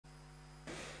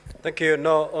Thank you.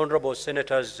 Now, honorable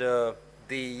senators, the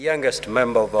youngest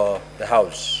member of the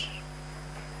House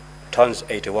turns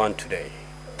 81 today.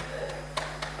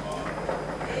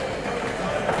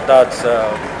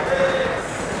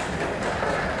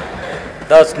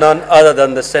 That's none other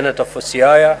than the Senator for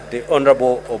Siaya, the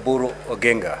Honorable Oburu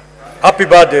Oginga. Happy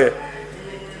birthday,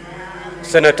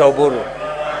 Senator Oburu.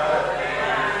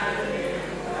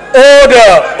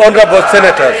 Order, honorable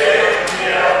senators.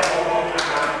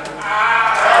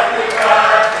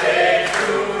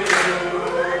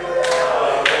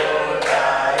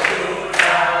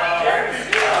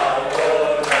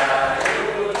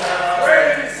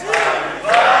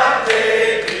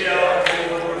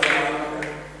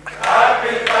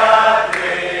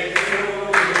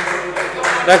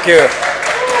 Thank you.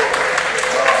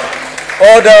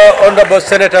 Order, honorable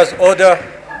senators, order.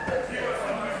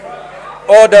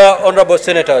 Order, honorable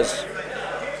senators.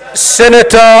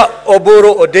 Senator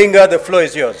Oburu Odinga, the floor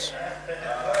is yours.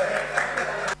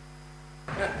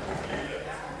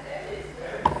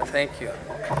 Thank you.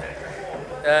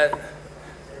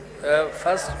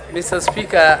 First, Mr.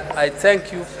 Speaker, I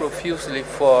thank you profusely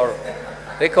for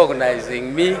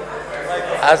recognizing me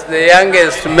as the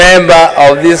youngest member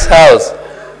of this House.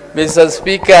 Mr.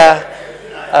 Speaker,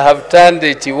 I have turned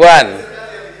 81,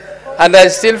 and I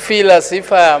still feel as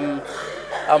if I'm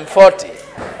 40,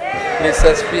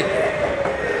 Mr. Speaker.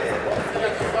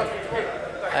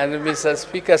 And Mr.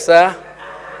 Speaker, sir,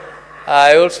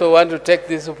 I also want to take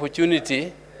this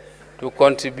opportunity to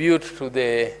contribute to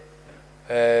the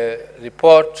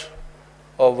report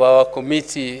of our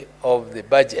Committee of the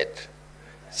Budget,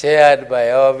 chaired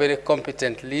by our very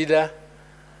competent leader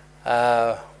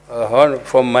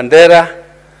from Mandera,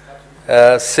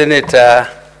 Senator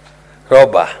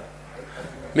Roba.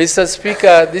 Mr.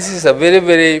 Speaker, this is a very,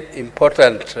 very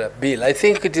important bill. I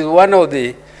think it is one of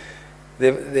the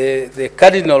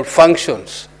cardinal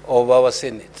functions of our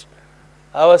Senate.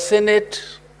 Our Senate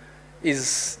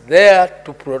is there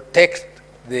to protect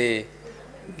the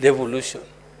devolution.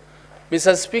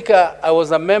 Mr. Speaker, I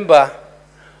was a member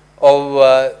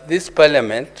of this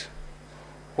parliament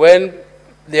when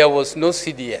there was no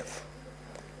CDF.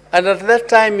 And at that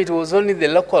time, it was only the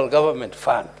local government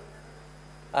fund.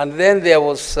 And then there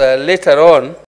was later on